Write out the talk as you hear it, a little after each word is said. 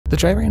The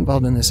driver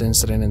involved in this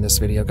incident in this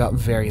video got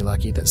very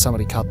lucky that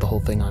somebody caught the whole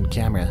thing on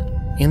camera.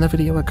 In the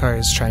video, a car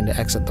is trying to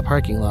exit the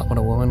parking lot when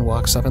a woman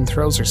walks up and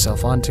throws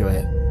herself onto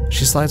it.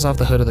 She slides off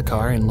the hood of the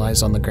car and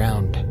lies on the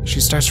ground. She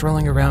starts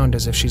rolling around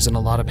as if she's in a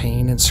lot of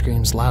pain and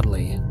screams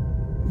loudly.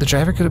 The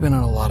driver could have been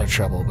in a lot of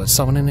trouble, but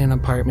someone in an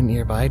apartment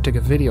nearby took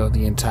a video of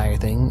the entire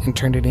thing and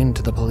turned it in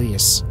to the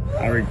police.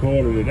 I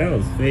recorded it. That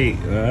was fake,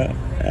 right?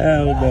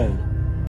 Hell no.